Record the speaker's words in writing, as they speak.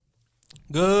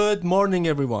Good morning,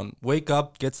 everyone. Wake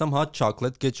up, get some hot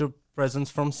chocolate, get your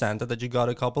presents from Santa that you got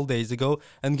a couple days ago,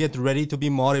 and get ready to be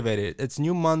motivated. It's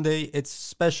new Monday. It's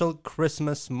special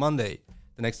Christmas Monday.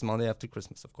 The next Monday after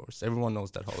Christmas, of course. Everyone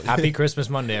knows that holiday. Happy Christmas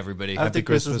Monday, everybody. Happy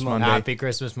Christmas Monday. Happy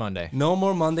Christmas Monday. No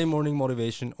more Monday morning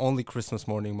motivation, only Christmas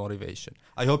morning motivation.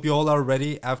 I hope you all are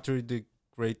ready after the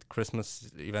great Christmas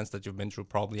events that you've been through.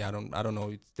 Probably, I don't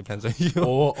know. It depends on you.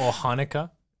 Or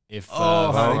Hanukkah, if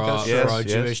Hanukkah, for our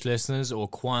Jewish listeners, or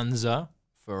Kwanzaa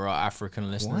for our African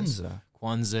listeners.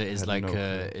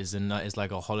 Kwanzaa is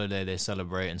like a holiday they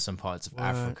celebrate in some parts of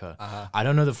Africa. I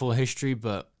don't know the full history,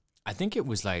 but I think it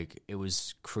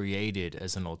was created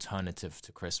as an alternative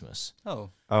to Christmas. Oh,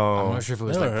 I'm not sure if it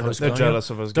was post-colonial. They're jealous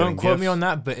of us. Don't quote me on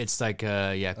that, but it's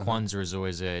Kwanzaa is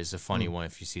always a funny one.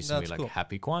 If you see somebody That's like cool.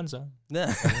 Happy Kwanzaa,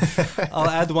 yeah. I'll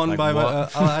add one I'll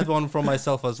add one from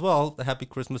myself as well. Happy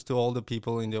Christmas to all the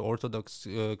people in the Orthodox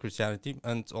Christianity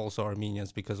and also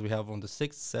Armenians, because we have on the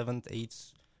 6th, 7th,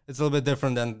 8th. It's a little bit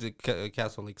different than the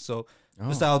Catholics. So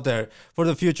just out there for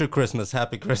the future Christmas,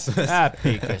 happy Christmas.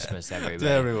 Happy Christmas, everybody. To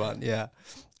everyone, yeah.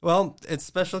 Well, it's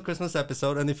special Christmas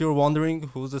episode, and if you're wondering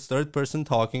who's the third person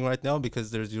talking right now,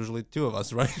 because there's usually two of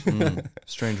us, right?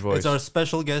 Strange voice. It's our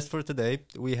special guest for today.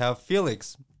 We have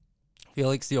Felix.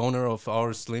 Felix, the owner of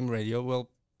our Slim Radio. Well,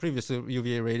 previously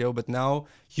UVA Radio, but now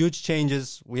huge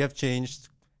changes. We have changed.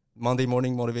 Monday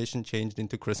morning motivation changed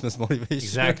into Christmas motivation.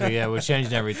 Exactly, yeah, we're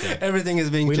changing everything. Everything is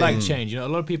being We changed. like change. A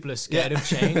lot of people are scared of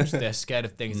change. They're scared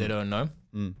of things they don't know.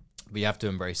 But you have to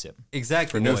embrace it.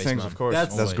 Exactly. For new Always, things, man. of course.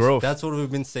 That's That's growth. That's what we've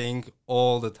been saying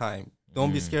all the time.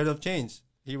 Don't be scared of change.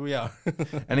 Here we are.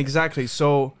 And exactly.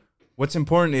 So what's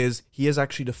important is he is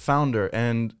actually the founder,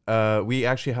 and we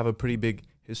actually have a pretty big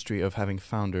history of having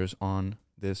founders on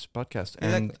this podcast.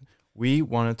 And we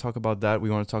want to talk about that. We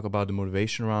want to talk about the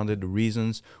motivation around it, the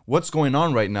reasons, what's going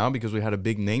on right now, because we had a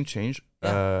big name change.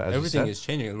 As Everything is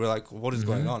changing. We're like, what is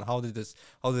going on? How did this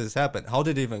happen? How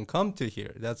did it even come to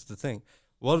here? That's the thing.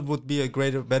 What would be a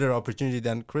better opportunity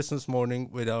than Christmas morning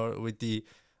with the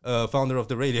founder of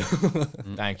the radio?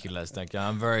 Thank you, Les. Thank you.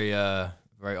 I'm very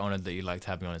honored that you liked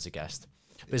having me on as a guest.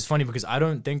 But it's funny because I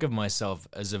don't think of myself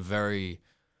as I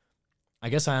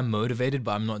guess I am motivated,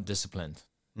 but I'm not disciplined.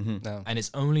 No. And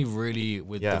it's only really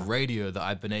with the radio that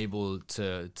I've been able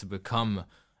to become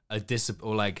a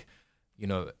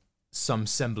some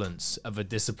semblance of a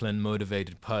disciplined,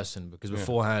 motivated person. Because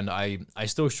beforehand, I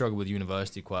still struggle with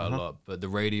university quite a lot, but the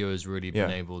radio has really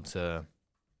been able to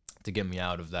get me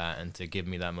out of that and to give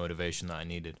me that motivation that I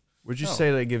needed. Would you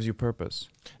say that it gives you purpose?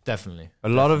 Definitely. A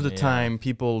lot of the time,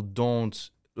 people don't...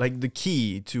 Like, the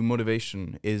key to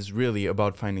motivation is really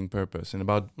about finding purpose and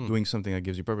about doing something that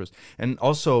gives you purpose. And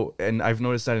also, and I've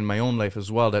noticed that in my own life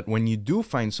as well, that when you do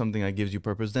find something that gives you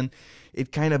purpose, then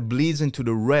it kind of bleeds into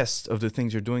the rest of the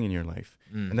things you're doing in your life.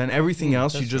 And then everything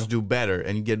else, you just do better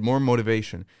and you get more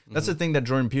motivation. That's the thing that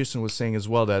Jordan Peterson was saying as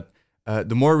well, that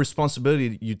the more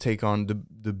responsibility you take on, the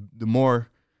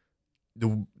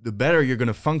better you're going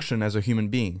to function as a human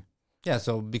being. Yeah,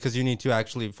 so because you need to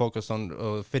actually focus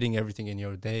on fitting everything in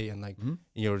your day and in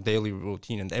your daily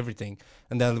routine and everything,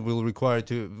 and that will require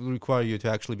you to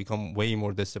actually become way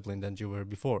more disciplined than you were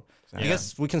before. I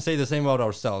guess we can say the same about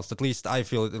ourselves. At least I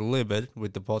feel it a little bit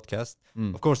with the podcast.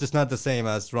 Of course, it's not the same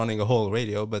as running a whole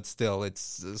radio, but still,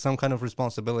 it's some kind of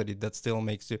responsibility that still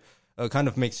makes you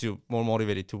more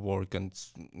motivated to work and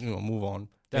move on,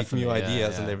 make new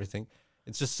ideas and everything.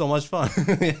 It's just so much fun.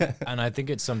 And I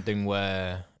think it's something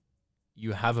where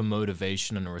you have a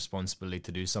motivation and a responsibility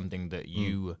to do something that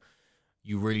you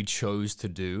really chose to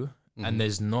do, and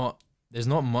there's not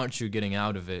much you're getting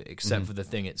out of it except for the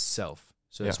thing itself.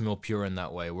 So it's more pure in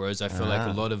that way. Whereas I feel like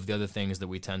a lot of the other things that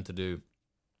we tend to do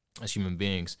as human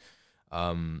beings,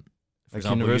 for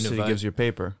example, university gives you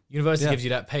paper. University gives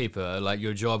you that paper. Like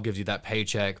your job gives you that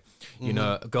paycheck. You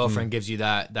know, a girlfriend gives you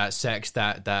that sex,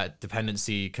 that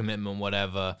dependency, commitment,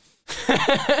 whatever.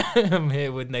 I'm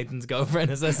here with Nathan's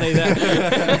girlfriend as I say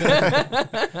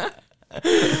that.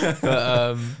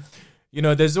 But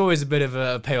there's always a bit of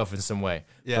a payoff in some way.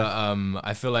 Yeah. But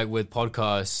I feel like with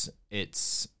podcasts,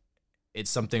 it's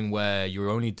something where you're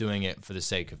only doing it for the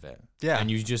sake of it. Yeah.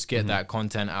 And you just get that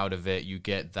content out of it. You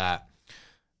get that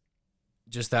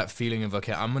feeling of,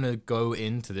 okay, I'm gonna go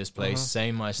into this place,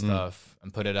 say my stuff,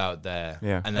 and put it out there.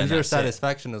 Yeah. And your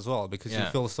satisfaction as well, because you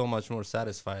feel so much more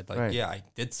satisfied. Like, I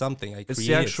did something. I created It's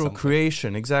the actual something.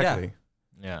 creation, exactly.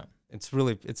 Yeah. It's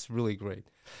really great.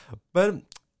 But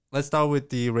let's start with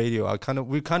the radio.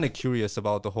 We're kind of curious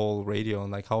about the whole radio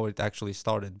and like how it actually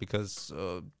started, because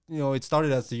it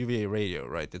started as the UVA radio,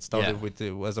 right? It started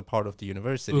as a part of the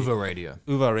university. UvA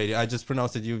radio. I just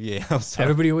pronounced it UVA. I'm sorry.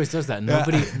 Everybody always does that.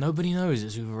 Nobody knows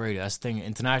it's UvA radio. That's the thing.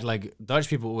 International, like Dutch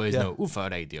people always know UvA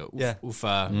radio.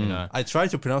 UvA, you know. I tried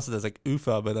to pronounce it as like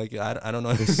UFA, but like I don't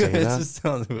know. They say it that? just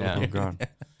sounds weird. Oh god.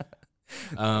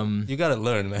 You gotta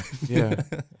learn, man. Yeah.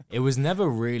 It was never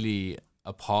really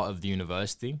a part of the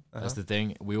university. That's the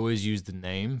thing. We always used the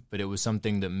name, but it was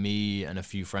something that me and a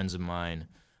few friends of mine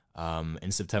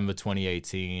in September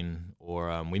 2018,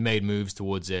 or we made moves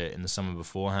towards it in the summer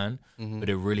beforehand, but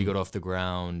it really got off the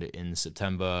ground in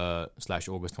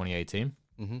September/August 2018.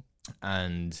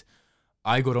 And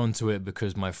I got onto it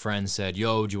because my friend said,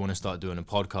 yo, do you want to start doing a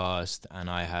podcast? And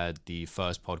I had the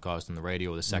first podcast on the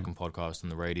radio, or the second podcast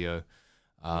on the radio.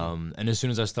 And as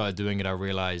soon as I started doing it, I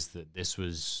realized that this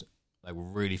was like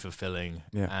really fulfilling.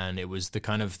 And it was the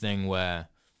kind of thing where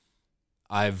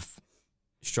I've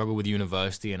struggled with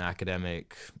university and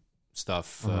academic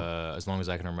stuff as long as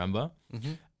I can remember.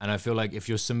 And I feel like if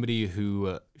you're somebody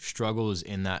who struggles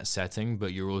in that setting,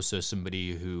 but you're also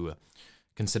somebody who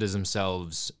considers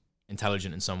themselves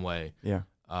intelligent in some way,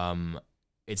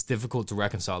 it's difficult to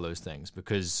reconcile those things,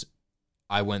 because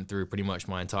I went through pretty much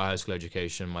my entire high school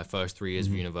education, my first 3 years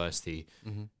of university,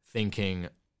 thinking,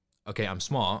 okay, I'm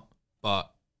smart,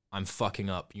 but I'm fucking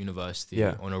up university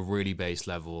on a really base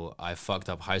level. I fucked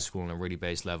up high school on a really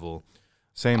base level.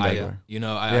 Same way.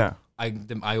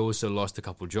 I also lost a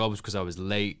couple jobs because I was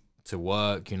late to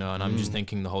work, and I'm just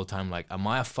thinking the whole time, like, am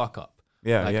I a fuck up?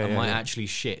 Am I actually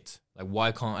shit? Like,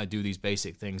 why can't I do these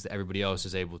basic things that everybody else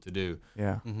is able to do?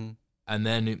 And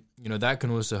then, that can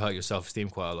also hurt your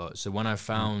self-esteem quite a lot. So when I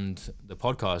found the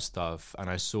podcast stuff and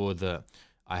I saw that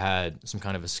I had some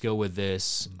kind of a skill with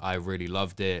this, I really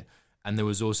loved it. And there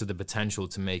was also the potential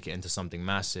to make it into something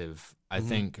massive. I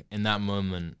think in that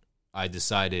moment, I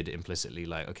decided implicitly,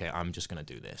 like, okay, I'm just going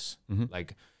to do this.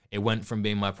 Like, it went from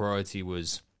being my priority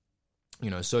was,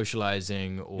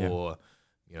 socializing or,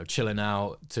 chilling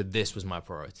out, to this was my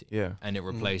priority. And it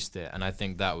replaced it. And I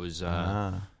think that was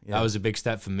that was a big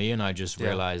step for me. And I just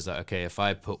realized that, okay, if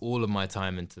I put all of my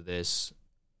time into this,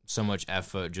 so much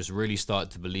effort, just really start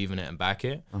to believe in it and back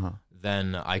it,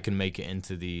 then I can make it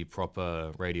into the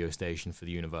proper radio station for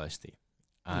the university.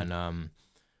 And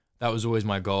that was always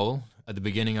my goal. At the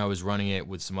beginning, I was running it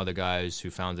with some other guys who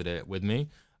founded it with me,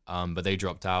 but they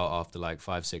dropped out after like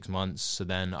 5-6 months. So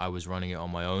then I was running it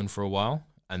on my own for a while.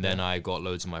 And then I got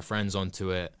loads of my friends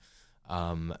onto it,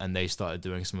 and they started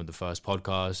doing some of the first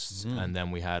podcasts. And then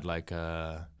we had like,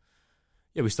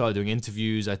 we started doing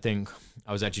interviews. I think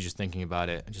I was actually just thinking about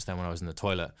it just then when I was in the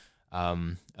toilet,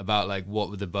 about like what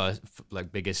were the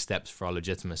biggest steps for our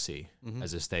legitimacy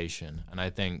as a station. And I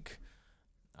think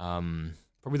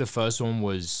probably the first one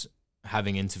was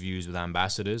having interviews with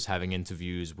ambassadors, having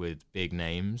interviews with big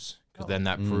names, because then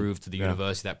that proved to the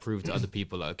university, that proved to other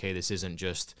people, like, okay, this isn't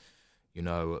just,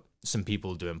 some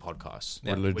people doing podcasts,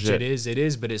 which it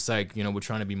is, but it's like, we're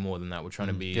trying to be more than that. We're trying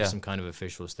to be some kind of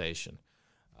official station.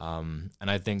 And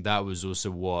I think that was also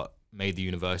what made the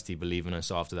university believe in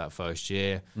us after that first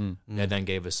year. They then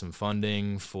gave us some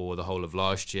funding for the whole of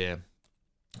last year.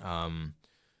 And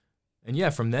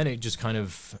from then it just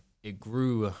it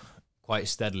grew quite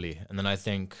steadily. And then I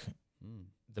think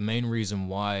the main reason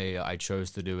why I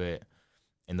chose to do it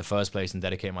in the first place and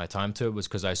dedicate my time to it was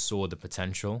because I saw the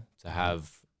potential to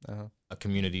have a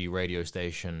community radio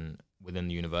station within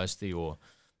the university, or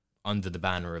under the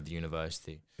banner of the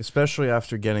university. Especially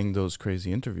after getting those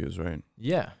crazy interviews, right?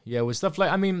 Yeah, with stuff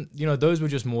like, those were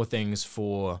just more things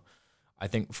for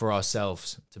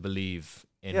ourselves to believe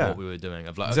in what we were doing.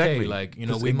 Of like, exactly. Okay, like,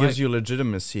 it gives you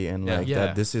legitimacy and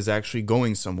that this is actually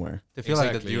going somewhere. To feel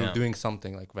like that you're doing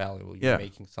something like valuable, you're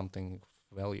making something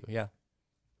value.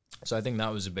 So I think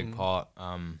that was a big part,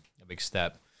 a big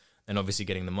step. And obviously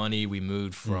getting the money, we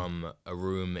moved from a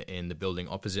room in the building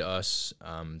opposite us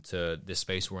to this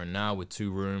space we're in now with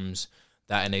 2 rooms.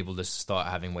 That enabled us to start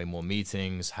having way more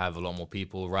meetings, have a lot more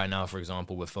people. Right now, for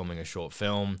example, we're filming a short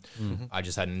film. I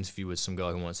just had an interview with some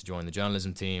girl who wants to join the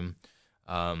journalism team.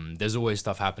 There's always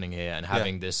stuff happening here, and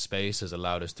having this space has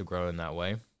allowed us to grow in that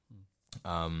way.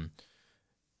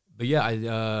 But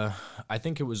I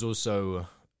think it was also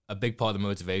a big part of the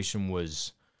motivation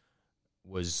was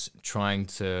trying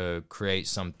to create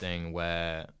something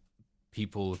where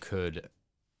people could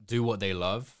do what they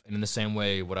love. And in the same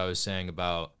way, what I was saying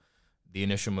about the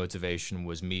initial motivation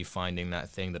was me finding that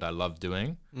thing that I love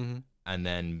doing, and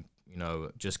then,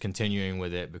 just continuing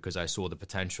with it because I saw the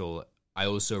potential. I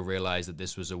also realized that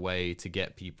this was a way to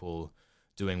get people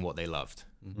doing what they loved.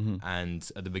 Mm-hmm. And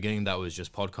at the beginning, that was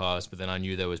just podcasts, but then I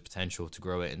knew there was potential to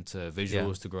grow it into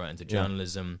visuals, to grow it into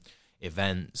journalism,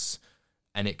 events,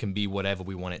 and it can be whatever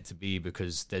we want it to be,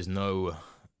 because there's no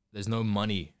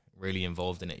money really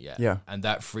involved in it yet. Yeah. And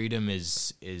that freedom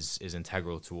is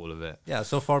integral to all of it. Yeah,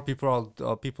 so far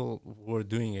people who are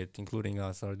doing it, including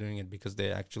us, are doing it because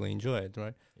they actually enjoy it,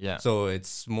 right? Yeah. So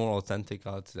it's more authentic,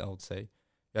 I would say.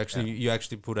 You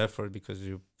actually put effort because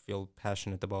you feel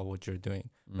passionate about what you're doing.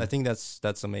 I think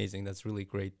that's amazing. That's really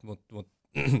great what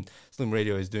Slim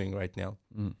Radio is doing right now.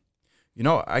 You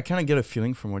know, I kind of get a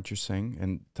feeling from what you're saying,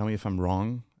 and tell me if I'm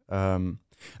wrong.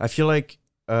 I feel like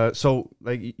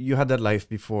you had that life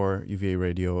before UVA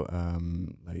Radio,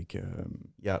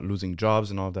 losing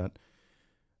jobs and all that.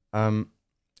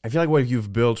 I feel like what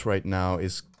you've built right now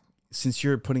is, since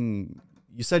you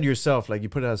said yourself, like, you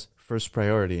put it as first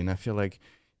priority, and I feel like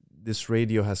this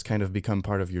radio has kind of become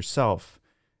part of yourself,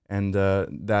 and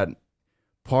that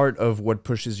part of what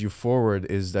pushes you forward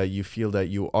is that you feel that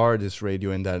you are this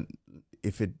radio, and that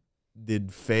if it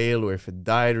did fail or if it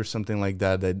died or something like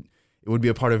that, that it would be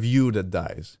a part of you that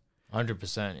dies.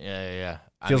 100%. Yeah.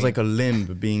 Feels like a limb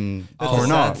being Oh,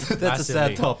 torn off. That's a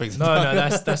sad topic. No,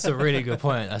 that's a really good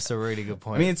point. That's a really good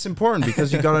point. I mean, it's important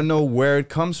because you gotta know where it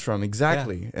comes from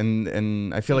exactly,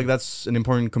 and I feel like that's an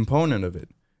important component of it.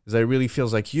 Because it really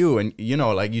feels like you, and you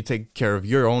know, like, you take care of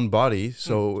your own body.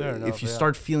 So if you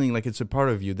start feeling like it's a part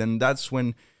of you, then that's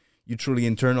when you truly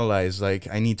internalize, like,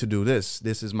 I need to do this.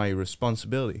 This is my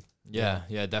responsibility. Yeah,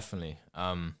 definitely.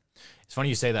 It's funny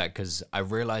you say that, because I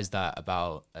realized that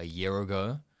about a year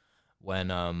ago when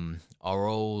our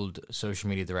old social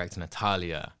media director,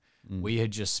 Natalia, we had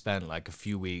just spent like a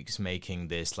few weeks making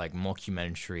this like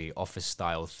mockumentary office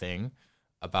style thing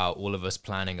about all of us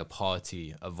planning a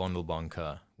party at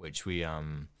Vondelbanker, which we,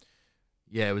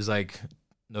 it was like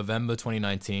November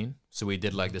 2019. So we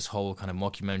did like this whole kind of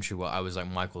mockumentary where I was like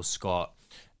Michael Scott,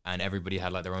 and everybody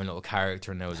had like their own little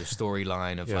character, and there was a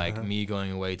storyline of like me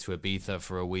going away to Ibiza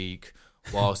for a week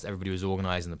whilst everybody was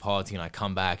organizing the party, and I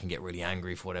come back and get really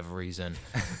angry for whatever reason.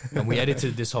 And we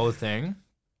edited this whole thing,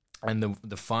 and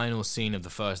the final scene of the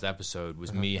first episode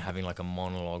was me having like a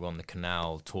monologue on the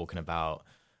canal talking about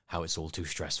how it's all too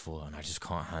stressful and I just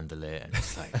can't handle it, and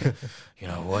it's like, you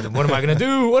know, what am I gonna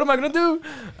do? What am I gonna do?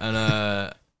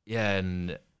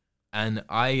 And and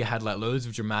I had like loads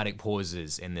of dramatic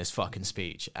pauses in this fucking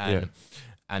speech, and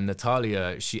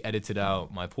Natalia, she edited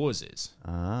out my pauses,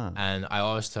 and I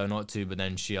asked her not to, but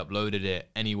then she uploaded it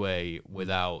anyway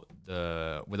without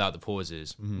the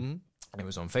pauses. And it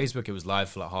was on Facebook. It was live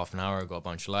for like half an hour. It got a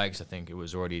bunch of likes. I think it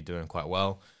was already doing quite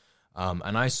well,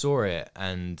 and I saw it,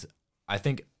 and I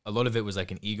think a lot of it was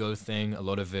like an ego thing. A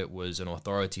lot of it was an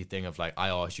authority thing of like, I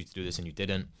asked you to do this and you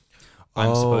didn't.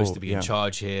 I'm supposed to be in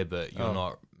charge here, but you're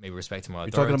not maybe respecting my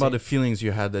authority. You're talking about the feelings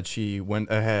you had that she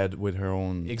went ahead with her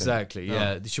own Exactly, thing.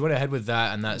 Yeah. She went ahead with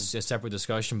that, and that's a separate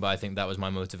discussion, but I think that was my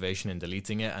motivation in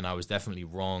deleting it, and I was definitely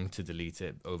wrong to delete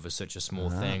it over such a small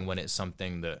thing when it's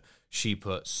something that she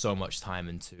put so much time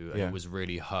into, and it was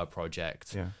really her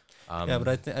project. But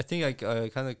I think I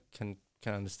kind of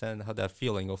can understand how that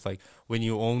feeling of like when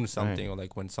you own something, or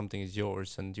like when something is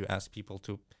yours and you ask people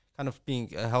to kind of being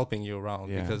helping you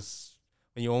around, because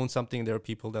when you own something, there are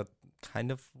people that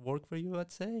kind of work for you,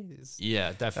 I'd say.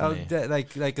 Definitely.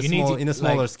 Like in a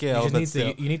smaller scale.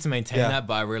 You need to maintain that,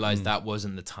 but I realized that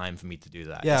wasn't the time for me to do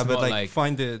that. Yeah, it's but like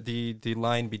find the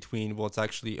line between what's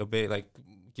actually like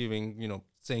giving,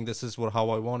 saying this is how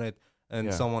I want it,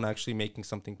 and someone actually making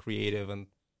something creative and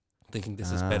thinking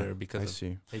this is better because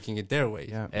of taking it their way.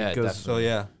 Yeah, because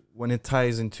when it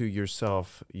ties into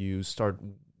yourself, you start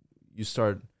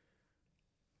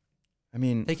I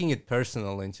mean, taking it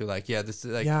personal into like, this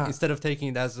is like, instead of taking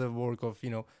it as a work of,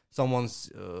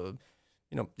 someone's,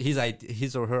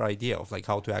 his or her idea of like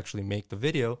how to actually make the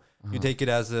video, you take it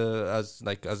as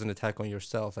an attack on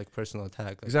yourself, like personal attack.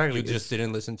 Like, exactly. You just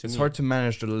didn't listen to me. It's hard to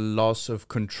manage the loss of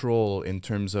control in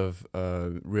terms of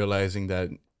realizing that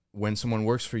when someone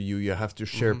works for you, you have to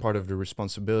share part of the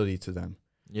responsibility to them.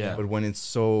 Yeah. But when it's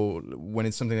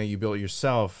something that you built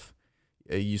yourself,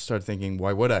 you start thinking,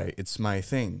 why would I? It's my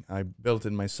thing. I built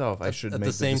it myself. I should make the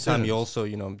decisions. At the same time,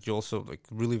 you also like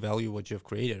really value what you have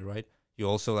created, right? You're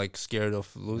also like scared of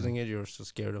losing it. You're so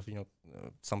scared of,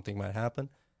 something might happen.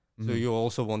 So you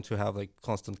also want to have like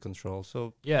constant control.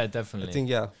 So yeah, definitely. I think,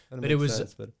 but it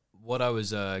was, what I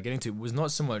was getting to was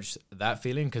not so much that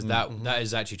feeling, because that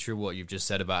is actually true what you've just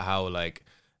said about how like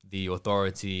the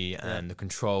authority and the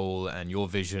control and your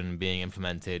vision being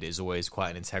implemented is always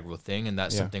quite an integral thing, and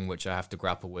that's something which I have to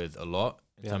grapple with a lot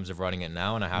in terms of running it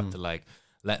now, and I have to like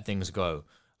let things go.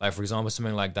 Like for example,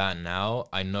 something like that now,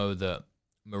 I know that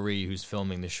Marie, who's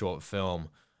filming the short film,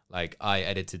 like I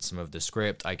edited some of the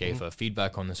script. I gave her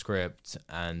feedback on the script,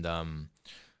 and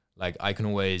like I can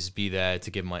always be there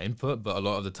to give my input, but a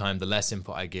lot of the time, the less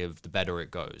input I give, the better it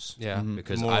goes. Yeah,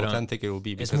 because more I don't. authentic it will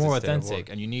be. It's Because more their authentic, work.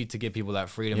 and you need to give people that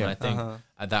freedom. Yeah. And I think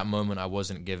at that moment, I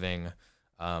wasn't giving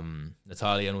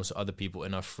Natalia and also other people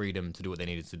enough freedom to do what they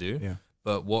needed to do. Yeah.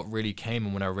 But what really came,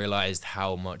 and when I realized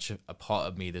how much a part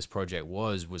of me this project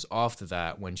was after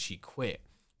that when she quit.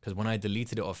 Because when I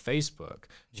deleted it off Facebook,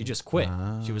 she just quit.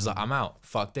 She was like, I'm out.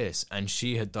 Fuck this. And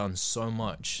she had done so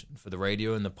much for the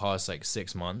radio in the past like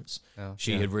 6 months. Yeah.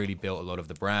 She had really built a lot of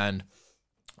the brand.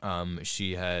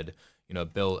 She had, you know,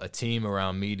 built a team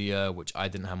around media, which I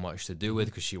didn't have much to do with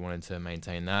because she wanted to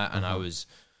maintain that. And I was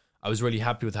really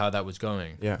happy with how that was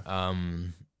going. Yeah.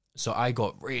 So I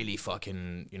got really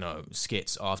fucking, you know,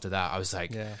 skits after that. I was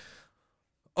like, Yeah.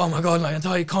 oh my God, like,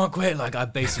 Natalia, you can't quit. Like, I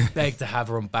basically begged to have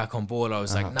her back on board. I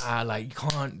was like, nah, like,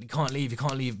 you can't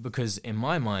leave. Because in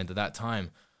my mind at that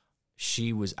time,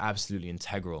 she was absolutely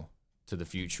integral to the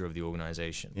future of the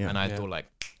organization. Yeah. And I thought, like,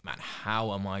 man,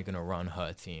 how am I going to run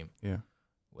her team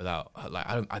without her? Like,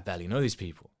 I barely know these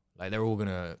people. Like, they're all going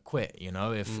to quit, you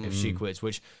know, if she quits,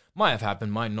 which might have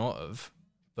happened, might not have.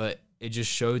 But it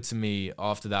just showed to me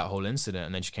after that whole incident,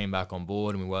 and then she came back on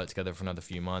board and we worked together for another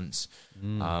few months.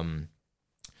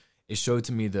 It showed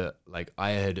to me that like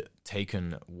I had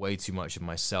taken way too much of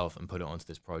myself and put it onto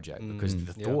this project because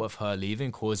the thought of her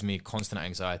leaving caused me constant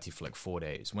anxiety for like 4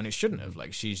 days when it shouldn't have.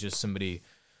 Like she's just somebody,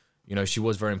 you know, she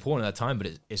was very important at that time, but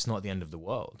it's not the end of the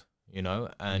world, you know?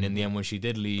 And in the end, when she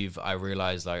did leave, I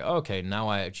realized like, oh, okay, now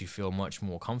I actually feel much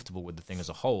more comfortable with the thing as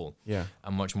a whole. Yeah.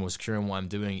 I'm much more secure in what I'm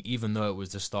doing, even though it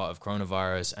was the start of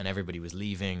coronavirus and everybody was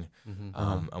leaving.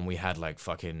 And we had like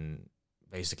fucking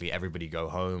basically everybody go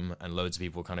home and loads of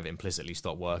people kind of implicitly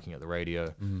stop working at the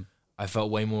radio. I felt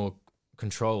way more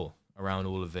control around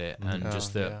all of it. And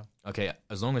just that, okay,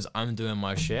 as long as I'm doing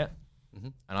my shit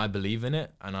and I believe in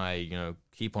it and I, you know,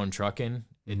 keep on trucking,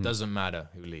 it doesn't matter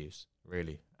who leaves,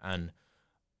 really. And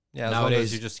yeah, as long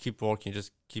as you just keep working,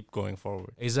 just keep going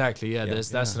forward. Exactly, yeah.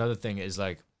 That's another thing is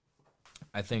like,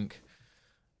 I think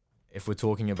if we're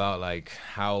talking about like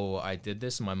how I did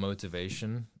this, my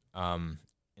motivation,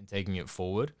 in taking it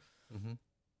forward,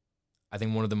 I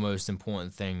think one of the most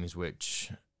important things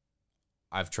which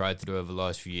I've tried to do over the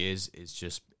last few years is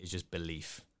just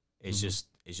belief. It's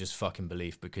just fucking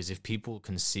belief, because if people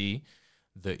can see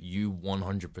that you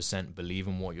 100% believe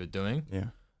in what you're doing,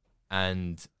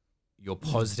 and you're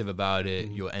positive about it,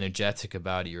 you're energetic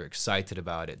about it, you're excited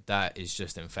about it, that is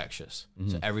just infectious.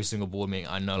 So every single board meeting,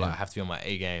 I know like I have to be on my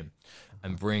A game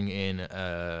and bring in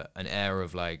an air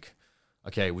of like,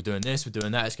 okay, we're doing this, we're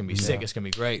doing that, it's gonna be sick, it's gonna be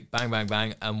great, bang, bang,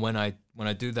 bang. And when I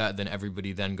do that, then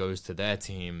everybody then goes to their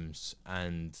teams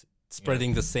and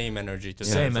Spreading the same energy to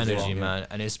same them as energy, well. man.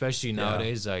 And especially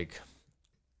nowadays, like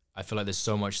I feel like there's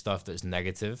so much stuff that's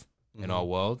negative in our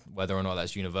world, whether or not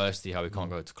that's university, how we can't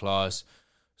go to class,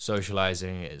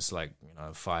 socializing, it's like, you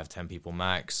know, 5-10 people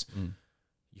max.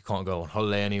 You can't go on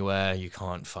holiday anywhere. You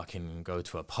can't fucking go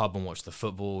to a pub and watch the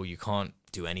football. You can't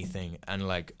do anything. And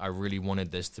like, I really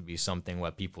wanted this to be something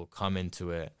where people come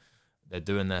into it, they're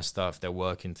doing their stuff, they're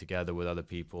working together with other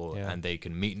people, and they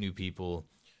can meet new people,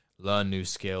 learn new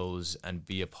skills, and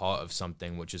be a part of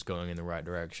something which is going in the right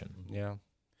direction.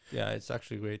 Yeah, it's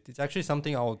actually great. It's actually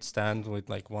something I would stand with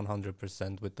like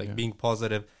 100% with like being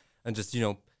positive and just, you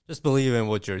know, just believe in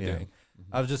what you're doing.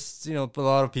 I've just, you know, a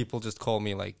lot of people just call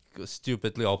me like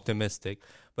stupidly optimistic,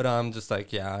 but I'm just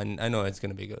like, yeah, I know it's going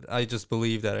to be good. I just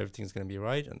believe that everything's going to be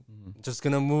right and just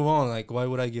going to move on. Like, why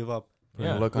would I give up?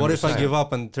 What if I give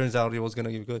up and turns out it was going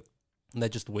to be good? And I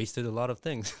just wasted a lot of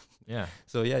things.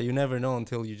 So yeah, you never know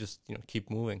until you just, you know, keep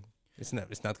moving. It's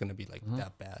not going to be like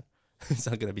that bad. It's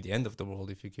not going to be the end of the world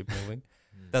if you keep moving.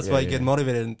 That's why you get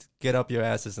motivated and get up your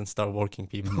asses and start working,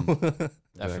 people.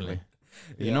 Definitely.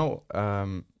 You know,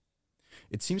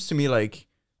 it seems to me like,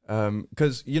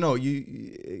 because, you know,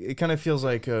 it kind of feels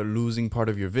like a losing part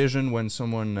of your vision when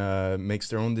someone makes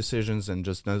their own decisions and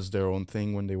just does their own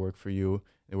thing when they work for you,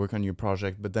 they work on your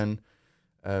project. But then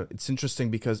it's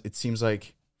interesting because it seems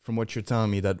like, from what you're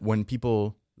telling me, that when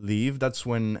people leave, that's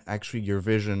when actually your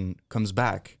vision comes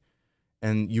back.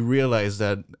 And you realize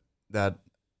that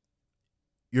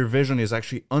your vision is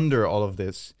actually under all of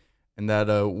this, and that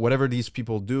whatever these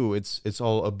people do, it's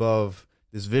all above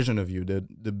this vision of you,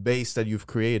 the base that you've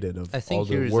created of all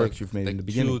the work you've made in the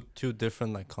beginning. Two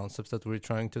different like concepts that we're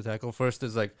trying to tackle. First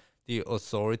is like the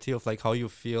authority of like how you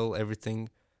feel everything,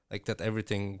 like that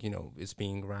everything, you know, is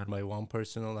being run by one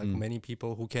person or like many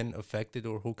people who can affect it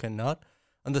or who cannot.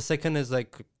 And the second is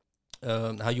like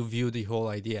how you view the whole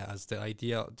idea, as the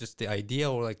idea, just the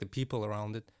idea, or like the people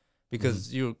around it,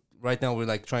 because you right now we're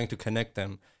like trying to connect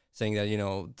them, saying that, you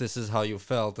know, this is how you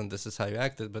felt and this is how you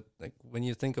acted, but like when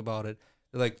you think about it,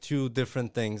 they're like two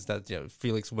different things that, you know,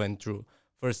 Felix went through.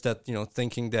 First, that, you know,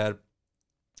 thinking that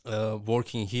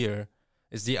working here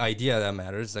is the idea that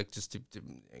matters, like just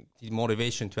the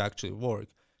motivation to actually work.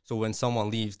 So when someone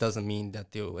leaves, doesn't mean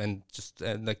that they'll end, just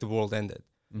like the world ended.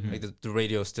 Like the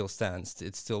radio still stands,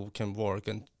 it still can work,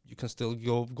 and you can still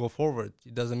go forward.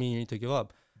 It doesn't mean you need to give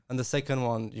up. And the second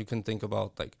one, you can think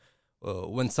about like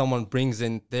when someone brings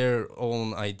in their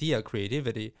own idea,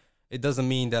 creativity, it doesn't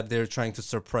mean that they're trying to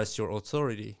suppress your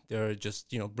authority. They're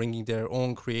just, you know, bringing their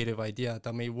own creative idea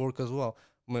that may work as well,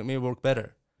 may work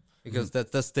better, because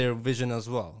that's their vision as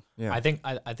well. Yeah. I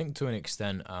think to an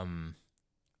extent,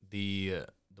 the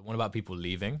one about people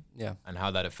leaving, and how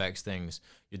that affects things,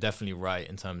 you're definitely right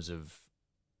in terms of,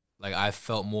 like, I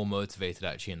felt more motivated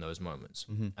actually in those moments,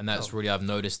 and that's really, I've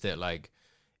noticed it, like,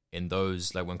 in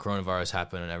those, like when coronavirus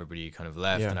happened and everybody kind of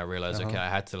left, and I realized, okay, I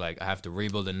have to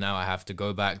rebuild, and now I have to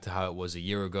go back to how it was a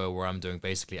year ago, where I'm doing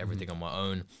basically everything on my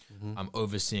own. I'm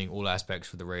overseeing all aspects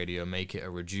for the radio, make it a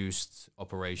reduced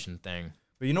operation thing.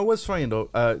 But you know what's funny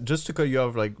though? Just to cut you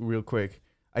off, like real quick,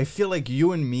 I feel like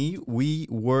you and me, we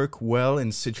work well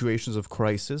in situations of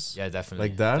crisis. Yeah, definitely.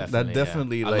 Like that. That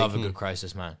definitely. Yeah. Like, I love a good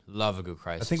crisis, man. Love a good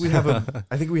crisis.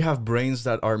 I think we have brains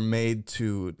that are made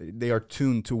to. They are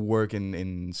tuned to work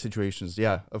in situations.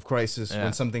 Yeah, of crisis,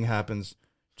 when something happens,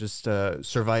 just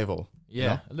survival. Yeah, you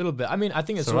know? a little bit. I mean, I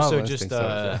think it's Survival also just. instinct,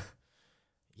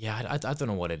 I don't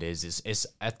know what it is.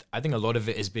 I think a lot of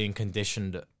it is being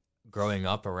conditioned growing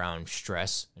up around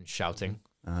stress and shouting.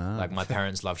 Like my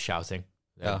parents love shouting.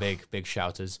 They're big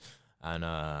shouters, and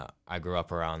I grew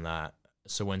up around that.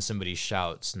 So when somebody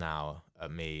shouts now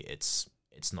at me, it's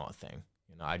not a thing.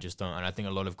 You know, I just don't. And I think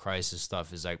a lot of crisis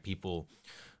stuff is like people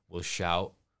will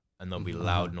shout, and there'll be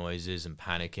loud noises and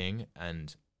panicking,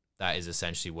 and that is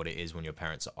essentially what it is when your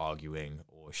parents are arguing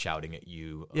or shouting at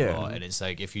you. And it's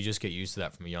like, if you just get used to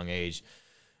that from a young age,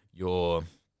 you're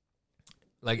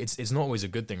like, it's not always a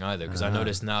good thing either. Because I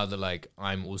notice now that, like,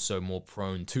 I'm also more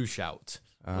prone to shout,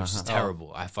 which is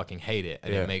terrible. I fucking hate it,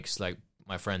 and it makes like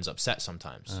my friends upset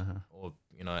sometimes, or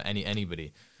you know,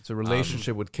 anybody. It's a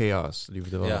relationship with chaos.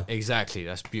 Yeah, exactly.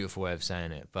 That's a beautiful way of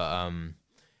saying it. But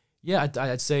yeah,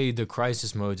 I'd say the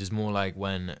crisis modes is more like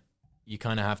when you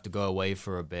kind of have to go away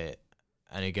for a bit,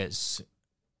 and it gets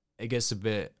a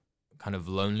bit kind of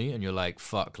lonely, and you're like,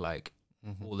 fuck, like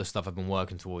all the stuff I've been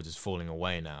working towards is falling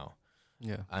away now.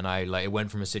 Yeah. And it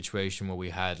went from a situation where we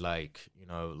had, like, you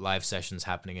know, live sessions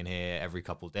happening in here every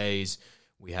couple of days.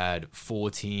 We had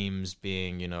 4 teams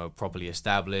being, you know, properly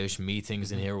established,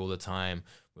 meetings in here all the time.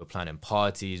 We were planning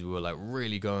parties. We were like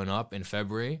really going up in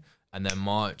February, and then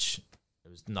March, it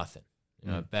was nothing,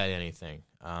 you know, barely anything.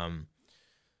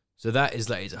 So that is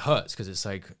like, it hurts, because it's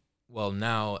like, well,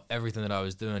 now everything that I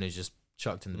was doing is just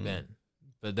chucked in the bin.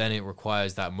 But then it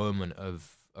requires that moment of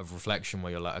reflection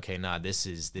where you're like, okay, nah, this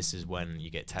is when you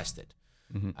get tested.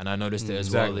 And I noticed it as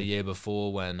well the year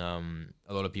before, when a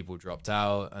lot of people dropped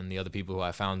out, and the other people who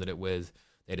I founded it with,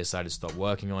 they decided to stop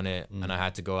working on it, and I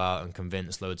had to go out and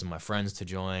convince loads of my friends to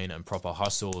join and proper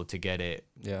hustle to get it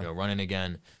you know, running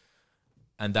again.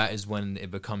 And that is when it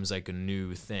becomes like a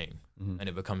new thing, and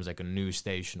it becomes like a new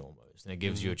station almost, and it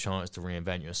gives you a chance to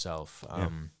reinvent yourself.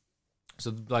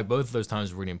 So like both of those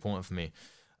times were really important for me.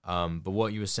 But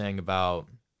what you were saying about,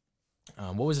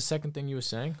 what was the second thing you were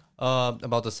saying?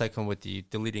 About the second, with the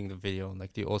deleting the video,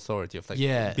 like the authority of,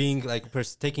 like, being like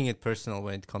taking it personal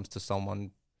when it comes to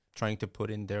someone trying to put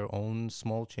in their own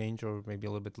small change, or maybe a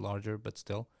little bit larger, but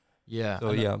still. Yeah.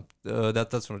 So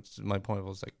that's what my point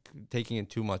was, like taking it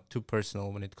too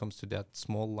personal when it comes to that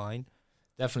small line.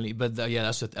 Definitely, but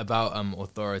that's about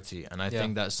authority, and I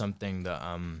think that's something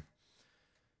that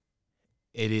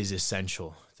it is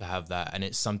essential to have that, and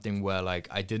it's something where, like,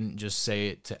 I didn't just say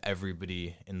it to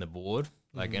everybody in the board.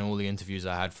 Like in all the interviews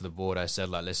I had for the board, I said,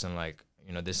 like, listen, like,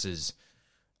 you know, this is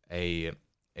a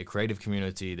creative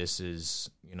community. This is,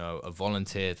 you know, a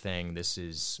volunteer thing. This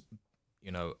is,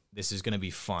 you know, this is going to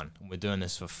be fun. We're doing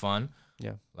this for fun.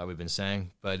 Yeah. Like we've been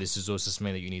saying, but this is also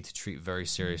something that you need to treat very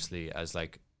seriously as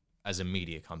a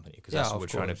media company, because that's what we're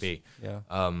trying to be. Yeah.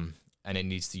 And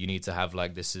you need to have,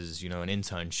 like, this is, you know, an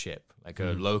internship, like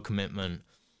a low commitment,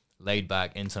 laid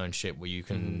back internship where you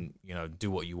can, you know,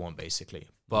 do what you want basically.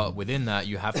 But within that,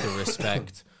 you have to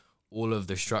respect all of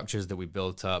the structures that we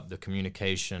built up, the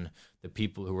communication, the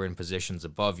people who are in positions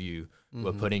above you, who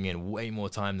are putting in way more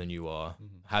time than you are,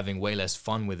 having way less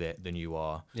fun with it than you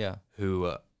are,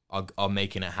 who are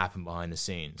making it happen behind the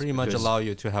scenes. Pretty much Because allow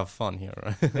you to have fun here,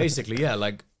 right? basically, yeah,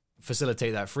 like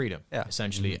facilitate that freedom, Yeah.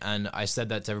 essentially. And I said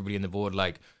that to everybody in the board,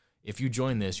 like, if you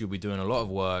join this, you'll be doing a lot of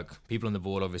work. People on the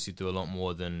board obviously do a lot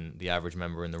more than the average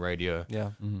member in the radio.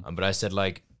 Yeah. But I said,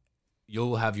 like,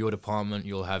 you'll have your department,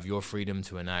 you'll have your freedom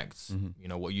to enact, you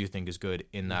know, what you think is good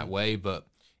in that way. But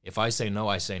if I say no,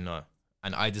 I say no.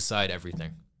 And I decide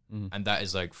everything. And that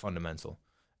is, like, fundamental.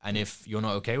 And if you're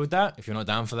not okay with that, if you're not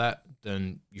down for that,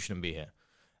 then you shouldn't be here.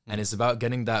 And it's about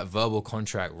getting that verbal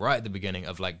contract right at the beginning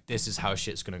of, like, this is how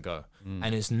shit's going to go.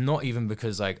 And it's not even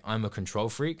because, like, I'm a control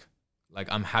freak. Like,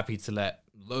 I'm happy to let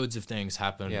loads of things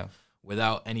happen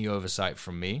without any oversight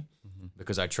from me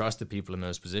because I trust the people in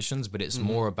those positions. But it's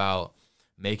more about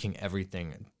making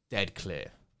everything dead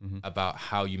clear about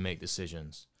how you make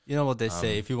decisions. You know what they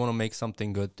say, if you want to make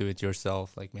something good, do it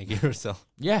yourself. Like, make it yourself.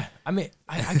 Yeah, I mean,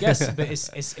 I guess, but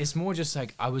it's more just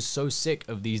like I was so sick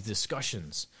of these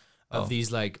discussions of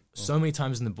these, like, so many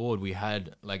times in the board we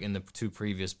had, like, in the 2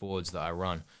 previous boards that I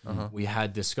run, we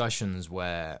had discussions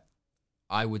where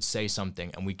I would say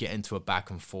something and we get into a back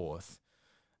and forth,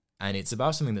 and it's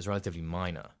about something that's relatively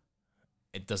minor.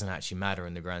 It doesn't actually matter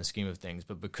in the grand scheme of things,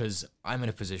 but because I'm in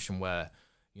a position where,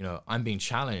 you know, I'm being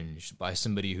challenged by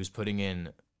somebody who's putting in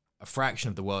a fraction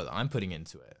of the work that I'm putting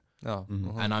into it. Oh.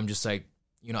 And I'm just like,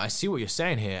 you know, I see what you're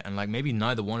saying here, and, like, maybe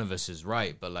neither one of us is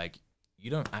right, but, like, you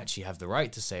don't actually have the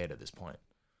right to say it at this point.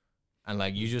 And,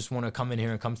 like, you just want to come in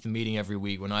here and come to the meeting every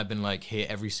week when I've been, like, here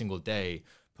every single day,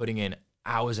 putting in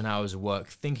hours and hours of work,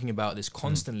 thinking about this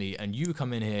constantly, and you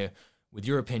come in here with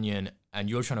your opinion and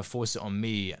you're trying to force it on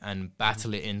me and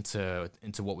battle it into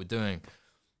what we're doing.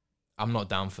 I'm not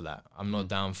down for that. I'm not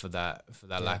down for that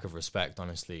lack of respect,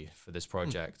 honestly, for this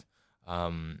project.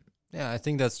 Yeah, I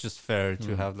think that's just fair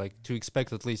to have, like, to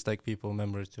expect at least, like,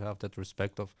 members to have that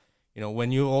respect of, you know,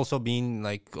 when you also being,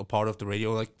 like, a part of the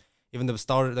radio, like, even you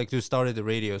started the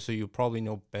radio, so you probably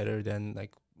know better than,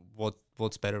 like,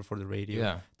 what's better for the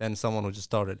radio than someone who just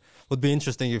started. Would be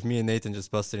interesting if me and Nathan just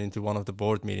busted into one of the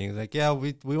board meetings, like, yeah,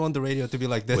 we want the radio to be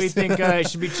like this. We think it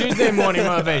should be Tuesday morning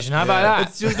motivation. How about that?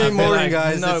 It's Tuesday morning, like,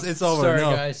 guys. No, it's over. Sorry,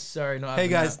 no. guys. Sorry, not. Hey,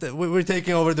 guys, we're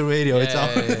taking over the radio. It's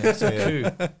over. It's a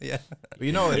coup. Yeah.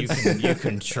 You know, You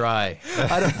can try.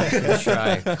 You can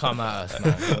try. Come at us,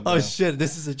 man. Oh shit,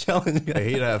 this is a challenge. I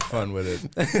hate to have fun with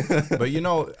it. But, you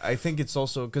know, I think it's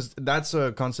also because that's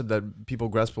a concept that people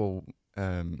grasp.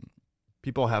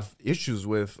 People have issues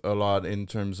with a lot in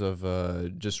terms of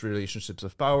just relationships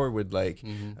of power with, like,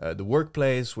 the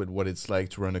workplace, with what it's like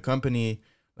to run a company.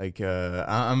 Like,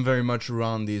 I'm very much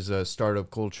around these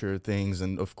startup culture things,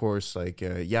 and of course, like,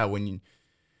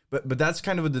 but that's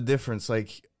kind of the difference.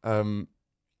 Like,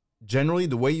 generally,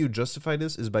 the way you justify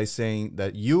this is by saying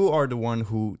that you are the one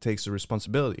who takes the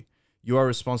responsibility. You are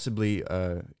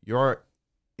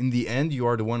in the end, you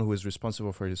are the one who is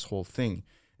responsible for this whole thing.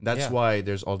 That's why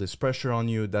there's all this pressure on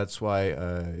you. That's why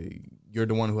you're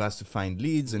the one who has to find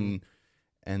leads and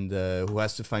who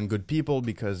has to find good people,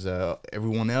 because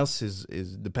everyone else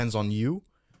is depends on you.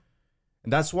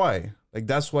 And that's why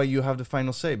you have the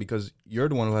final say, because you're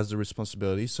the one who has the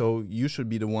responsibility. So you should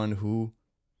be the one who,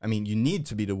 you need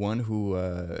to be the one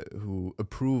who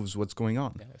approves what's going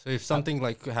on. Yeah. So if something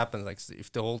like happens, like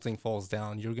if the whole thing falls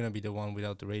down, you're gonna be the one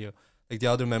without the radio. Like, the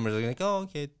other members are like, oh,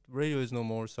 okay, radio is no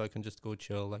more, so I can just go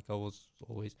chill like I was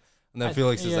always. And then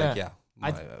Felix is like,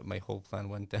 my whole plan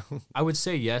went down. I would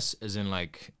say yes, as in,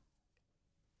 like,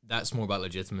 that's more about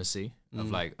legitimacy of,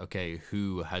 like, okay,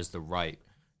 who has the right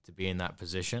to be in that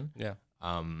position? Yeah.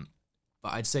 But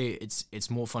I'd say it's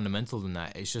more fundamental than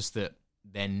that. It's just that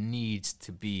there needs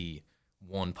to be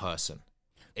one person.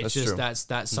 It's That's just true.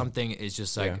 that's something. It's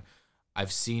just like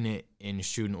I've seen it in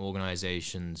student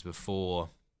organizations before.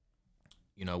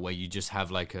 You know, where you just have,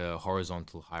 like, a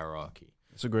horizontal hierarchy.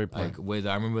 It's a great point. Like,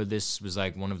 I remember this was,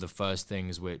 like, one of the first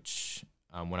things which,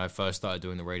 when I first started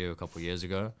doing the radio a couple of years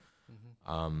ago.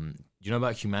 Do you know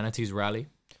about Humanities Rally?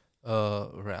 I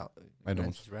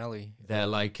don't. Rally. They're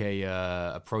like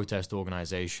a protest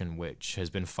organization which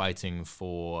has been fighting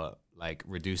for, like,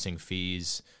 reducing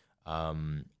fees. Well,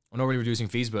 not really reducing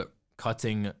fees, but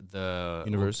cutting the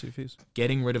University fees?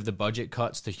 Getting rid of the budget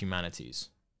cuts to humanities.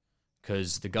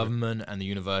 Because the government and the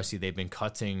university, they've been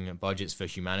cutting budgets for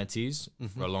humanities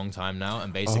for a long time now,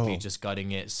 and basically just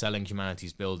gutting it, selling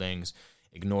humanities buildings,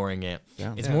 ignoring it.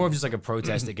 Yeah. It's more of just like a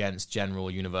protest against general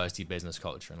university business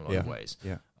culture in a lot of ways.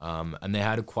 Yeah. And they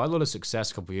had quite a lot of success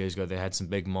a couple of years ago. They had some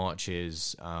big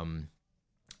marches, and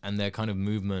their kind of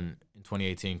movement in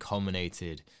 2018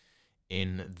 culminated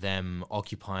in them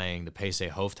occupying the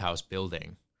PC Hoofdhuis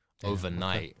building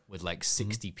overnight with like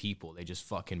 60 people. They just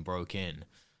fucking broke in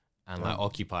and like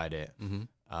occupied it.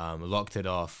 locked it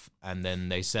off, and then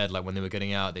they said, like, when they were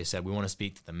getting out, they said, we want to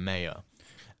speak to the mayor.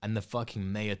 And the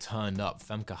fucking mayor turned up.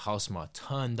 Femke Halsema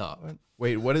turned up.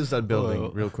 Wait, what is that building,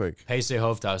 Whoa. real quick? PC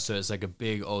Hoofdhuis, so it's like a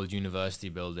big old university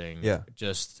building, Yeah.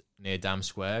 just near Dam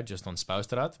Square, just on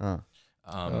Spouwstraat. Ah.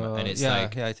 And it's yeah,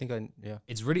 like, yeah, I think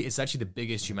it's actually the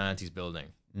biggest humanities building.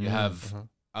 You have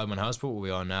Alman Housepoort, where we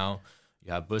are now.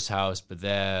 You have Bushouse, but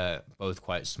they're both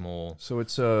quite small. So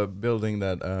it's a building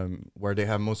that where they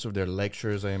have most of their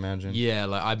lectures, I imagine. Yeah,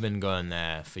 like I've been going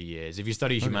there for years. If you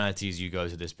study humanities, you go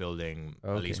to this building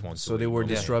at least once a So week. they were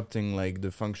probably. disrupting like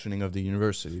the functioning of the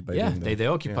university by Yeah, doing that. they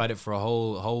occupied it for a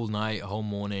whole night, a whole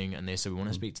morning, and they said, we want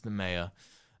to speak to the mayor.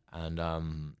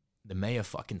 And the mayor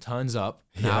fucking turns up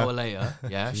an hour later.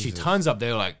 Yeah, she turns up. They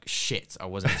were like, shit, I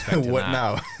wasn't expecting What that.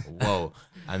 now? Whoa.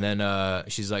 And then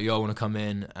she's like, yo, I want to come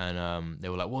in. And they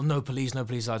were like, well, no police allowed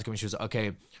to come in. She was like,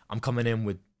 okay, I'm coming in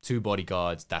with 2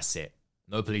 bodyguards. That's it.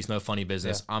 No police, no funny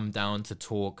business. Yeah. I'm down to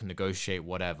talk, negotiate,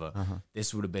 whatever.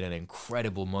 This would have been an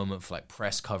incredible moment for like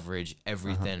press coverage,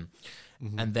 everything.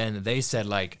 And then they said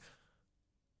like,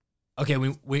 okay,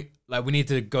 we need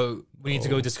to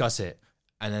go discuss it.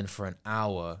 And then for an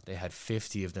hour, they had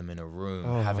 50 of them in a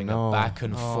room having a back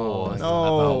and forth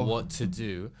about what to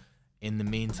do. In the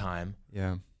meantime,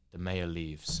 the mayor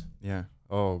leaves. Yeah.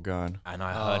 Oh God. And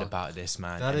I heard about this,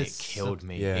 man, that and is it killed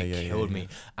me. Yeah, It killed yeah. me.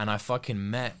 And I fucking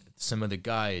met some of the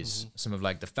guys, some of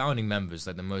like the founding members,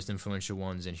 like the most influential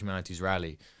ones in Humanities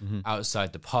Rally,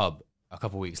 outside the pub a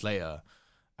couple weeks later.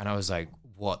 And I was like,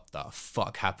 what the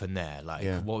fuck happened there? Like,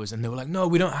 what was, and they were like, no,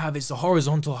 we don't have, it's a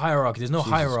horizontal hierarchy. There's no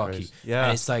Jesus hierarchy. Christ. Yeah.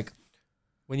 And it's like,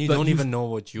 when you but don't you've- even know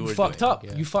what you were fucked doing. up.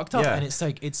 Yeah. You fucked up. Yeah. And it's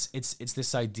like, it's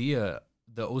this idea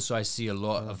that also I see a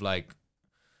lot of like,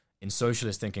 in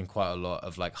socialist thinking quite a lot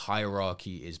of like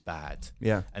hierarchy is bad.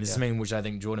 Yeah. And this is something which I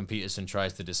think Jordan Peterson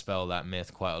tries to dispel that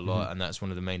myth quite a lot. And that's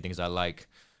one of the main things I like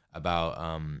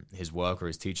about his work or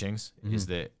his teachings is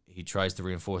that he tries to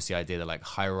reinforce the idea that like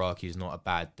hierarchy is not a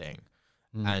bad thing.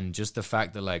 And just the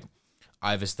fact that like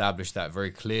I've established that very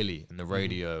clearly in the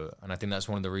radio. And I think that's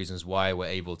one of the reasons why we're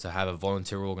able to have a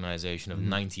volunteer organization of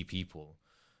 90 people,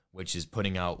 which is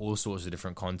putting out all sorts of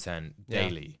different content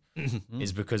daily,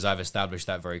 is because I've established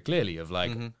that very clearly of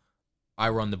like, I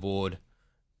run the board,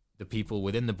 the people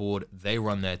within the board, they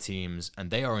run their teams and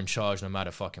they are in charge no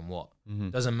matter fucking what.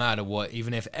 Doesn't matter what,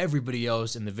 even if everybody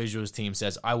else in the visuals team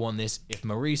says, I want this, if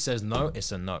Marie says no,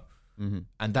 it's a no.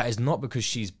 And that is not because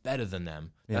she's better than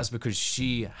them. That's because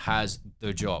she has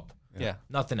the job. Yeah.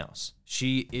 Nothing else.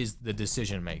 She is the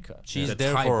decision maker. She's the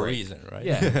there for a tiebreaker. reason, right?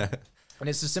 Yeah. And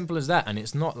it's as simple as that. And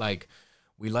it's not like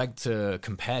we like to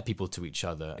compare people to each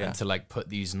other and to like put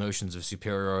these notions of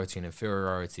superiority and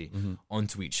inferiority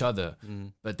onto each other.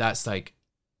 But that's like,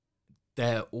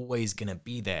 they're always going to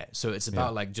be there. So it's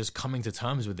about like just coming to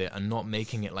terms with it and not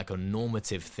making it like a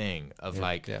normative thing of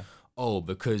like, oh,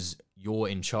 because you're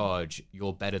in charge,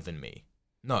 you're better than me.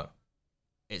 No,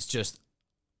 it's just,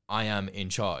 I am in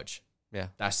charge. Yeah.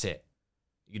 That's it.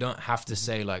 You don't have to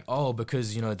say like, oh,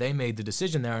 because, you know, they made the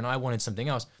decision there and I wanted something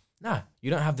else. Nah,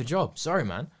 you don't have the job. Sorry,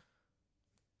 man.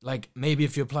 Like maybe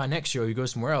if you apply next year or you go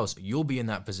somewhere else, you'll be in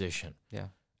that position. Yeah.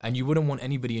 And you wouldn't want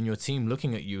anybody in your team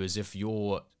looking at you as if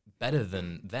you're better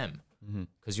than them,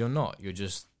 because you're not. You're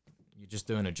just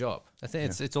doing a job. I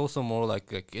think it's also more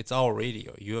like it's our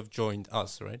radio. You have joined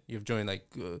us, right? You've joined like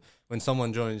when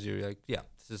someone joins you, like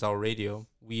this is our radio.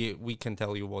 We can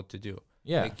tell you what to do.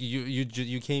 Yeah. Like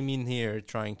you came in here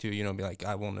trying to be like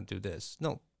I want to do this.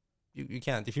 No, you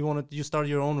can't. If you want to, you start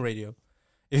your own radio.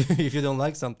 If you don't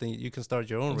like something, you can start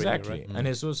your own radio, right? And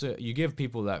it's also, you give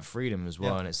people that freedom as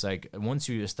well. And it's like, once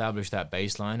you establish that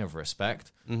baseline of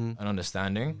respect and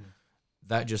understanding,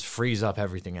 that just frees up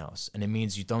everything else. And it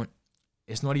means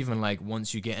it's not even like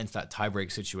once you get into that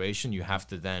tiebreak situation, you have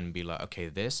to then be like,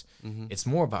 okay, it's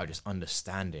more about just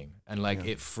understanding. And like,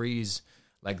 it frees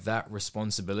like that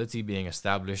responsibility being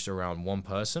established around one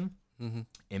person.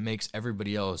 It makes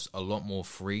everybody else a lot more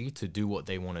free to do what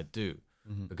they want to do.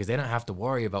 Because they don't have to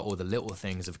worry about all the little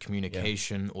things of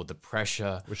communication or the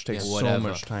pressure, which takes or so whatever.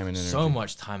 much time and energy. So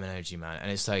much time and energy, man. And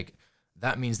it's like,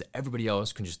 that means that everybody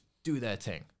else can just do their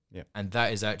thing. Yeah. And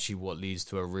that is actually what leads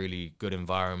to a really good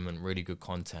environment, really good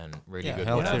content, really good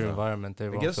healthier whatever. environment.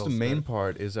 I guess the main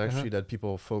part is actually that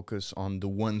people focus on the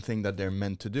one thing that they're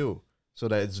meant to do, so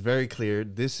that it's very clear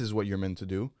this is what you're meant to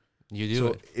do. You do so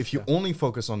it. if you only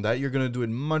focus on that, you're gonna do it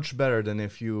much better than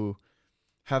if you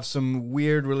have some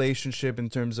weird relationship in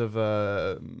terms of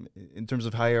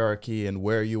hierarchy and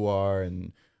where you are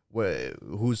and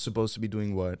who's supposed to be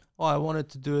doing what. Oh, I wanted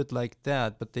to do it like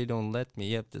that, but they don't let me.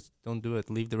 Yep, just don't do it.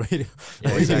 Leave the radio.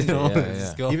 Yeah, exactly.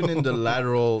 Just go. Even in the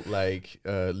lateral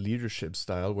leadership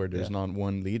style where there's not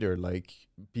one leader, like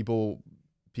people,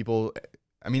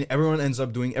 I mean, everyone ends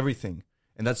up doing everything.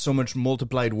 And that's so much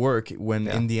multiplied work when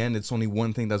in the end it's only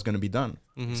one thing that's going to be done.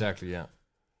 Exactly, yeah.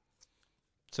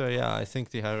 So yeah, I think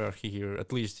the hierarchy here,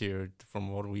 at least here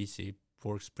from what we see,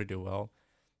 works pretty well.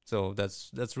 So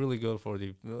that's really good for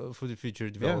the future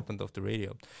development of the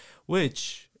radio.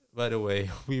 Which, by the way,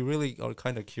 we really are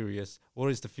kind of curious. What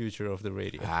is the future of the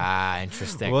radio?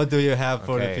 Interesting. What do you have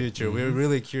for the future? We're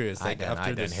really curious. Like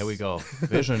after this, here we go.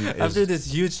 Vision after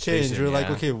this huge change, vision, we're like,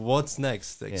 okay, what's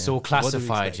next? Like, It's all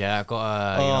classified, yeah. I've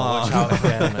got to watch out for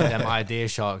them idea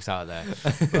sharks out there.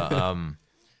 But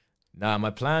nah, my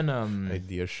plan.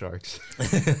 Idea sharks.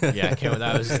 Yeah, okay, well,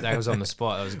 that was on the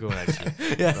spot. That was a good one, actually.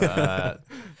 But,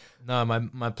 no,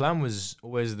 my plan was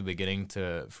always at the beginning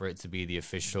for it to be the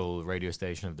official radio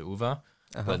station of the UvA.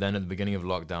 But then at the beginning of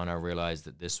lockdown, I realized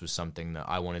that this was something that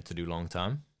I wanted to do long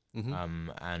term.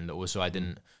 And also I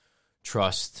didn't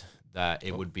trust that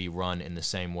it would be run in the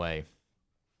same way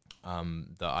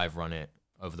that I've run it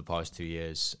over the past 2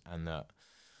 years, and that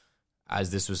as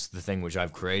this was the thing which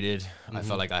I've created, I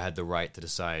felt like I had the right to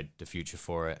decide the future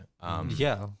for it.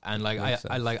 And like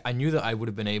I knew that I would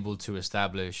have been able to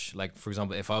establish, like, for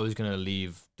example, if I was going to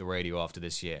leave the radio after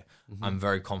this year, I'm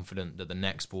very confident that the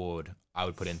next board I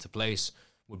would put into place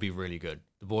would be really good.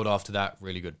 The board after that,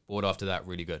 really good. Board after that,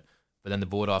 really good. But then the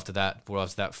board after that,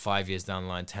 5 years down the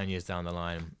line, 10 years down the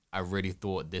line, I really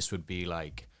thought this would be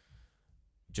like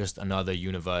just another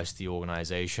university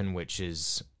organization, which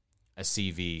is a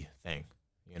CV thing,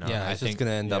 you know. Yeah, I it's think just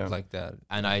gonna end up like that.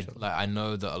 And I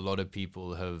know that a lot of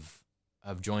people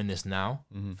have joined this now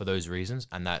for those reasons,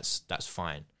 and that's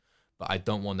fine. But I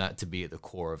don't want that to be at the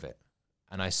core of it.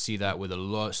 And I see that with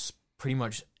pretty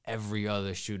much every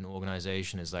other student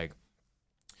organization is like,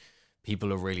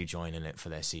 people are really joining it for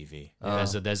their CV.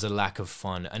 There's a lack of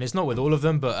fun, and it's not with all of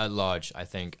them, but at large, I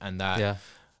think. And that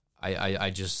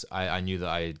I knew that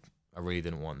I really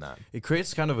didn't want that. It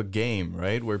creates kind of a game,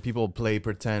 right? Where people play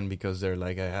pretend because they're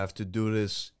like, I have to do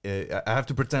this. I have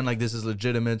to pretend like this is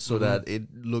legitimate so that it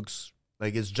looks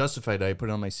like it's justified that I put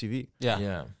it on my CV.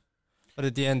 Yeah. But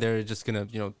at the end, they're just gonna,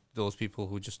 those people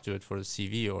who just do it for the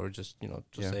CV or just,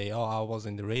 to say, oh, I was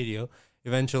in the radio.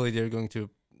 Eventually, they're going to,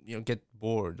 get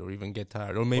bored or even get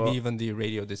tired, or maybe even the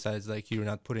radio decides like you're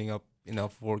not putting up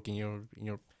enough work in your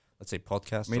let's say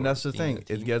podcast. I mean, that's the thing.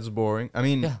 It gets boring. I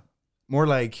mean, more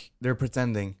like they're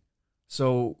pretending.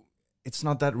 So it's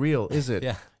not that real, is it?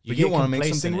 Yeah. But you want to make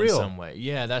something real. In some way.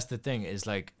 Yeah, that's the thing. Is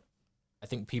like, I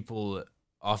think people,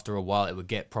 after a while, it would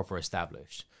get proper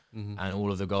established. And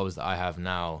all of the goals that I have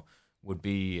now would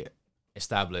be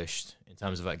established in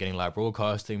terms of like getting live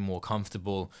broadcasting, more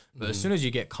comfortable. But as soon as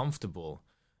you get comfortable,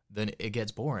 then it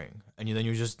gets boring. And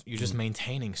you're just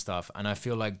maintaining stuff. And I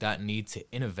feel like that need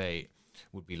to innovate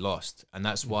would be lost. And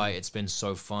that's why it's been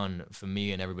so fun for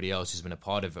me and everybody else who's been a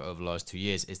part of it over the last 2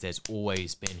 years, is there's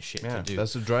always been shit to do.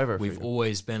 That's the driver. We've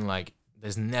always been like,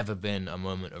 there's never been a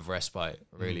moment of respite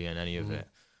really in any of it.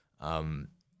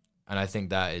 And I think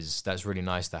that's really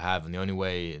nice to have. And the only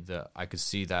way that I could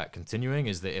see that continuing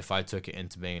is that if I took it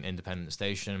into being an independent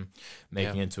station,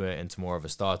 making it into more of a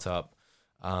startup.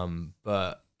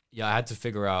 But yeah, I had to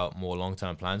figure out more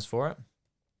long-term plans for it.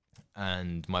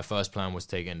 And my first plan was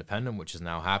to take it independent, which has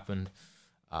now happened.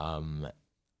 And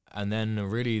then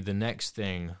really the next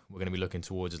thing we're going to be looking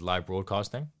towards is live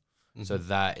broadcasting. So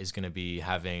that is going to be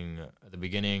having at the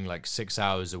beginning like 6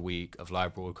 hours a week of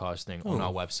live broadcasting on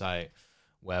our website,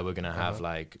 where we're going to have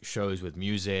like shows with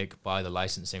music, buy the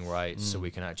licensing rights so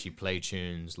we can actually play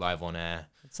tunes live on air.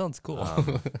 It sounds cool.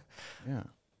 Yeah,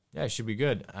 it should be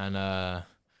good. And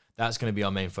that's going to be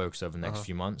our main focus over the next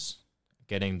few months.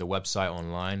 Getting the website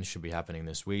online should be happening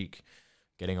this week.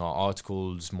 Getting our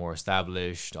articles more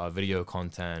established, our video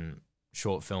content,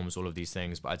 short films, all of these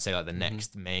things. But I'd say like the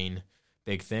next main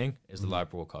big thing is the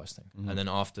live broadcasting. And then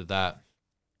after that,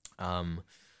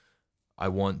 I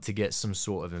want to get some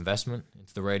sort of investment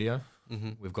into the radio.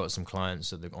 We've got some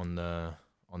clients on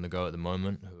the go at the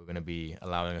moment who are going to be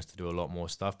allowing us to do a lot more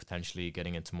stuff, potentially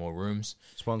getting into more rooms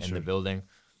in the building.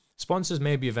 Sponsors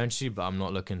maybe eventually, but I'm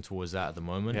not looking towards that at the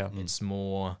moment. Yeah. It's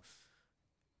more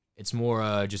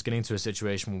just getting to a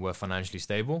situation where we're financially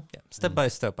stable. Yeah. Step by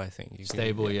step, I think.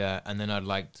 Stable, and then I'd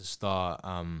like to start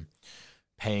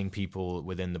paying people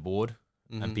within the board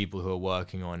and people who are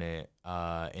working on it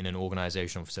in an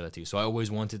organizational facility. So I always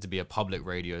wanted to be a public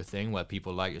radio thing where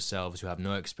people like yourselves who have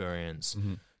no experience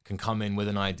can come in with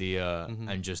an idea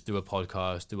and just do a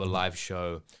podcast, do a live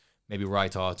show, maybe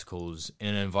write articles in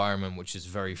an environment which is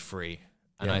very free.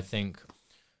 And Yeah. I think,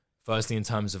 firstly, in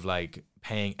terms of like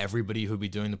paying everybody who'd be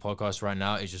doing the podcast right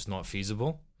now, is just not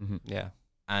feasible. Yeah.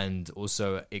 And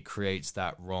also, it creates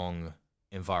that wrong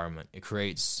environment. It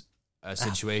creates a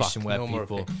situation where no more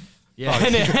people. fee.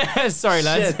 Yeah, sorry,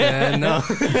 lads. Shit, man, no.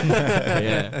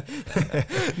 Yeah.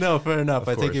 No, fair enough. Of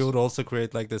I think it course. would also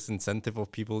create like this incentive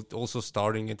of people also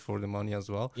starting it for the money as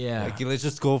well. Yeah. Like, let's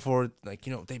just go for it. Like,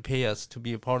 you know, they pay us to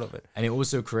be a part of it. And it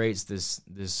also creates this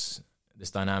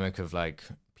dynamic of like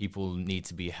people need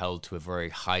to be held to a very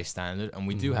high standard, and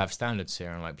we do have standards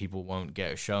here, and like people won't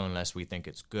get a show unless we think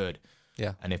it's good.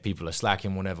 Yeah. And if people are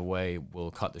slacking whatever way,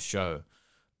 we'll cut the show.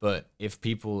 But if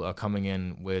people are coming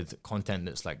in with content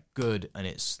that's like good and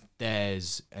it's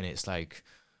theirs and it's like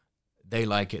they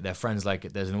like it, their friends like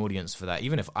it, there's an audience for that.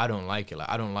 Even if I don't like it, like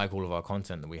I don't like all of our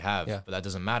content that we have, Yeah. but that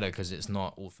doesn't matter because it's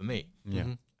not all for me.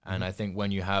 Yeah. And I think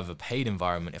when you have a paid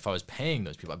environment, if I was paying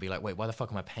those people, I'd be like, wait, why the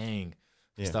fuck am I paying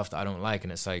for stuff that I don't like?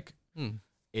 And it's like,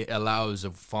 it allows a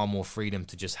far more freedom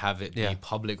to just have it Yeah. be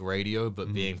public radio,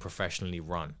 but being professionally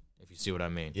run, if you see what I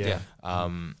mean. Yeah.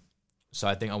 So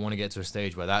I think I want to get to a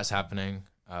stage where that's happening.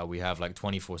 We have like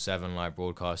 24/7 live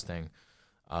broadcasting,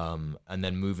 and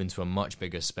then move into a much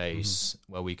bigger space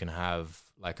where we can have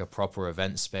like a proper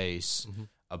event space,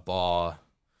 a bar,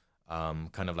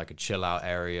 kind of like a chill out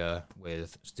area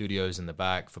with studios in the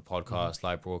back for podcasts,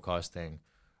 live broadcasting,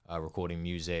 recording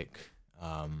music.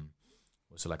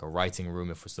 Also like a writing room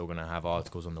if we're still going to have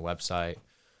articles on the website.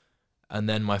 And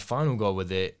then my final goal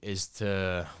with it is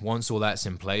to, once all that's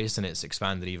in place and it's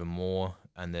expanded even more,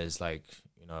 and there's like,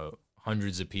 you know,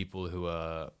 hundreds of people who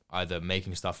are either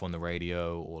making stuff on the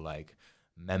radio or like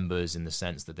members in the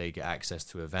sense that they get access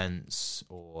to events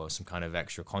or some kind of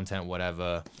extra content,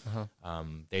 whatever.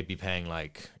 They'd be paying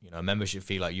like, you know, a membership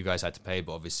fee like you guys had to pay,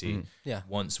 but obviously Yeah.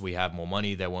 once we have more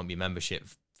money, there won't be membership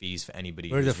fees for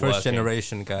anybody. We're the who's first working.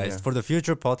 generation, guys. Yeah. For the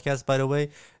future podcast, by the way,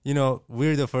 you know,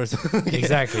 we're the first.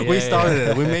 Exactly. We yeah, started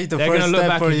yeah. it. We made the They're first gonna look step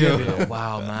back for at you. you. And be like,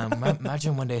 wow, man!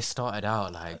 Imagine when they started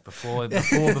out, like before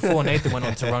Nathan went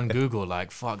on to run Google. Like,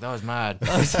 fuck, that was mad.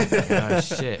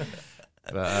 Shit.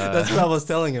 But, That's what I was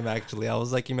telling him. Actually, I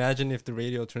was like, imagine if the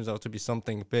radio turns out to be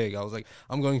something big. I was like,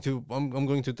 I'm going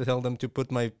to tell them to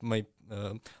put my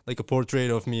like a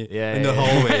portrait of me in the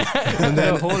hallway, and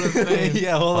then Hall of Fame.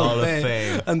 yeah, Hall Hall of of Fame.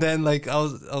 Fame. And then like I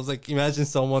was like, imagine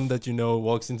someone that you know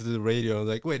walks into the radio. I was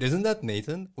like, wait, isn't that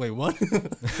Nathan? Wait, what?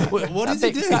 what is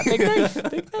he doing?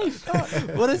 Big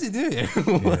Nate. What is he doing?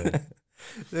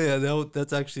 Yeah,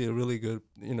 that's actually a really good,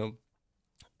 you know,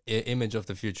 image of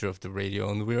the future of the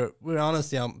radio, and we're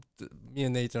honestly, me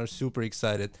and Nathan are super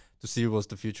excited to see what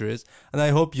the future is, and I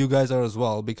hope you guys are as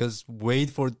well. Because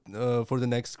wait for the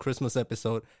next Christmas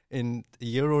episode in a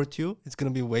year or two, it's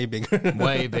gonna be way bigger.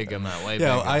 Way bigger, man. Way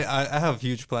Yeah, bigger. I have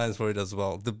huge plans for it as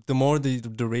well. The more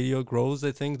the radio grows,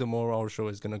 I think the more our show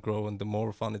is gonna grow and the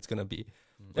more fun it's gonna be.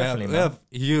 Definitely, we man. have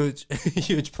huge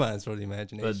huge plans for the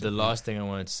imagination. But the last thing I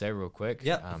wanted to say real quick,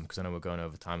 Yeah. because I know we're going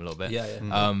over time a little bit.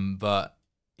 yeah. But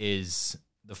is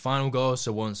the final goal.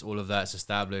 So once all of that's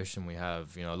established and we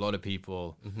have, you know, a lot of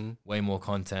people, way more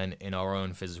content in our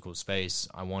own physical space,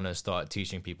 I want to start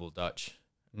teaching people Dutch.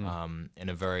 In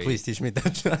a very Please teach me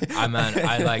Dutch.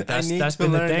 I like that's need that's to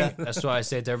been the learn thing. that. That's why I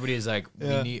say to everybody is like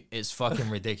Yeah. it's fucking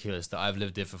ridiculous that I've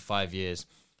lived here for 5 years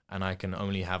and I can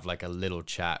only have like a little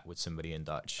chat with somebody in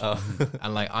Dutch. Oh.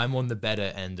 And like I'm on the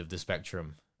better end of the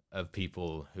spectrum of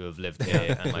people who have lived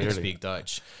here and like Clearly. speak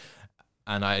Dutch.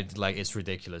 And I like it's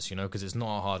ridiculous, you know, because it's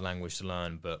not a hard language to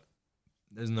learn, but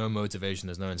there's no motivation,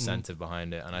 there's no incentive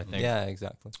behind it. And I think Yeah,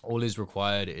 exactly. all is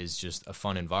required is just a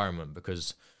fun environment,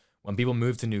 because when people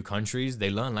move to new countries, they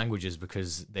learn languages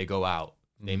because they go out,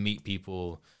 they meet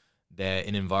people, they're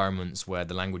in environments where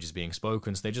the language is being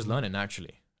spoken, so they just learn it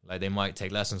naturally. Like they might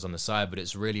take lessons on the side, but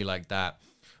it's really like that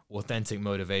authentic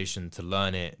motivation to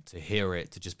learn it, to hear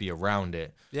it, to just be around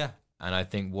it. Yeah. And I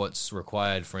think what's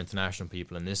required for international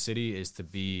people in this city is to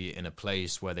be in a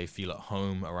place where they feel at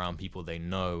home around people they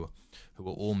know who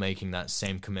are all making that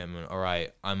same commitment. All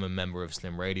right, I'm a member of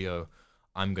Slim Radio.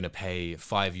 I'm going to pay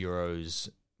 €5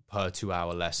 per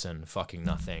 2-hour lesson, fucking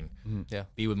nothing. Yeah.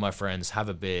 Be with my friends, have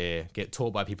a beer, get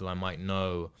taught by people I might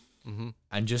know,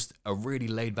 and just a really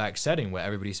laid back setting where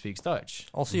everybody speaks Dutch.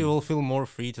 Also, you will feel more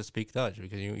free to speak Dutch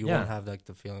because you Yeah. won't have like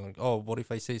the feeling like, oh, what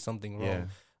if I say something wrong? Yeah.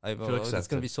 It's accepted.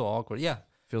 gonna be so awkward. Yeah,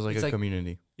 Feels like It's a like-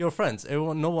 community. your friends,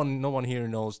 everyone, no one here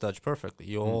knows Dutch perfectly.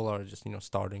 You all are just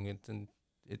starting it, and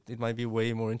it might be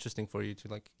way more interesting for you to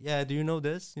like, yeah, do you know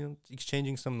this?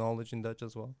 Exchanging some knowledge in Dutch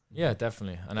as well. Yeah,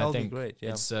 definitely. And That'll I be think great.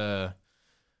 Yeah. it's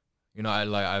you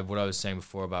know, what I was saying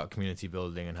before about community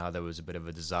building and how there was a bit of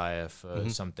a desire for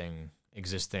something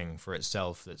existing for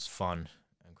itself that's fun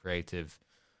and creative.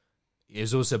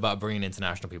 It's also about bringing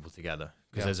international people together,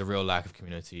 because there's a real lack of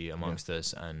community amongst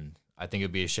us, and I think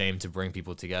it'd be a shame to bring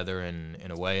people together in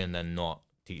a way and then not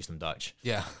teach them Dutch.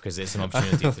 Yeah, because it's an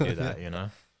opportunity to do that, you know.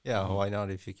 Yeah, why not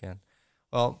if you can?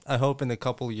 Well, I hope in a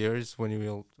couple years when you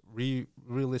will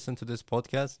re-listen to this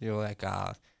podcast, you're like,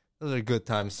 those are good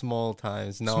times, small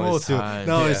times. No, it's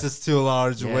just too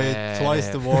large. Wait, twice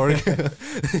the work.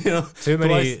 You know, too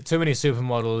many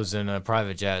supermodels and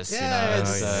private jets. Yeah, you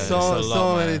know,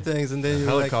 so many things, and then you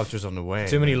helicopters on the way.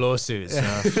 Too many lawsuits. You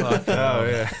know, fuck.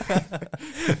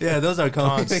 Yeah, those are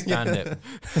coming. Can't stand it.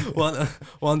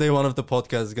 One day, one of the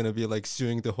podcasts is gonna be like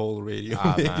suing the whole radio.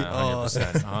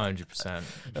 100%.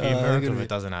 Be a miracle if it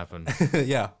doesn't happen.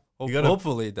 Yeah,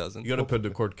 hopefully it doesn't. You gotta put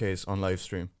the court case on live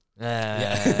stream.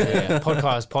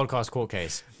 Podcast court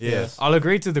case. Yes, I'll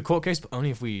agree to the court case, but only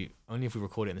if we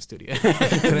record it in the studio.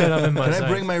 Can I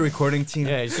bring my recording team?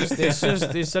 Yeah,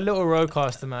 it's a little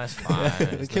roadcaster, man. It's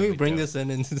fine. Can we bring this in?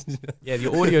 Yeah,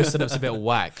 the audio setup's a bit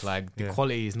whack. Like the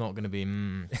quality is not going to be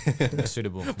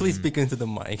suitable. Please speak into the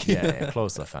mic. Yeah,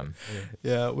 closer, fam.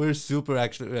 Yeah, we're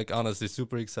honestly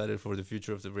super excited for the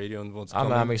future of the radio and what's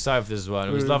coming. I'm excited for this as well.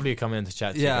 It was lovely to come in to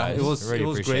chat to you guys. It was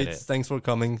great. It. Thanks for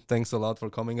coming. Thanks a lot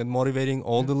for coming and motivating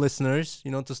all the listeners,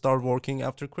 you know, to start working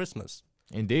after Christmas.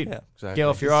 Indeed. Yeah, exactly. Get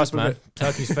off your ass, man.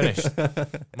 Turkey's finished.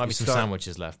 Might be some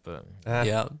sandwiches left, but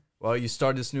Well, you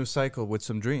start this new cycle with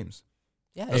some dreams.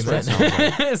 Yeah,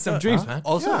 some dreams, man.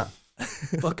 Also,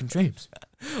 fucking dreams.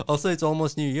 Also, it's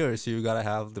almost New Year, so you gotta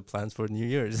have the plans for New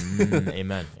Year's.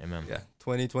 Amen. Yeah,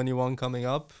 2021 coming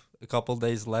up. A couple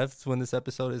days left when this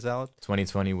episode is out.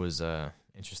 2020 was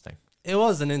interesting. It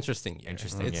was an interesting year.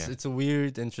 It's a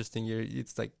weird, interesting year.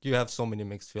 It's like you have so many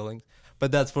mixed feelings,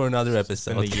 but that's for another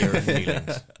episode. It's been a year of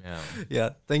feelings.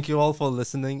 Yeah. Thank you all for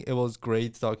listening. It was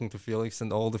great talking to Felix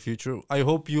and all the future. I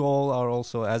hope you all are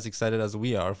also as excited as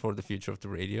we are for the future of the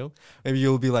radio. Maybe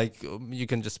you'll be like, you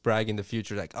can just brag in the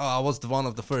future, like, I was one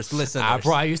of the first listeners.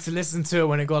 Bro, I used to listen to it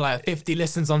when it got like 50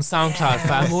 listens on SoundCloud,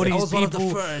 fam. All these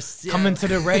people coming to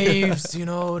the raves, you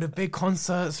know, the big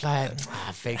concerts, like,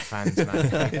 fake fans, man.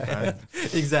 Fake fans.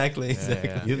 Exactly.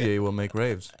 UVA will make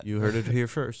raves. You heard it here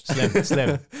first.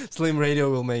 Slim Radio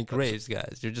will make raves,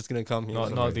 guys. You're just gonna come here.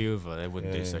 Not the UVA. They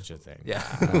wouldn't do such a thing. Yeah.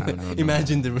 No.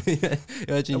 Imagine that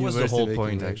was the whole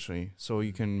point, actually. So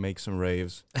you can make some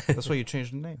raves. That's why you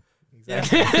changed the name.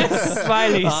 Exactly.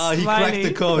 Smiley. He cracked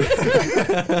the code.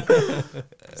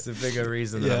 It's a bigger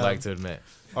reason than I'd like to admit.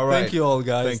 All right. Thank you all,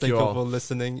 guys. Thank you all for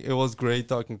listening. It was great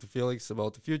talking to Felix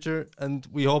about the future, and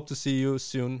we hope to see you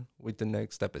soon with the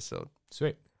next episode.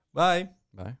 Sweet. Bye.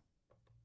 Bye.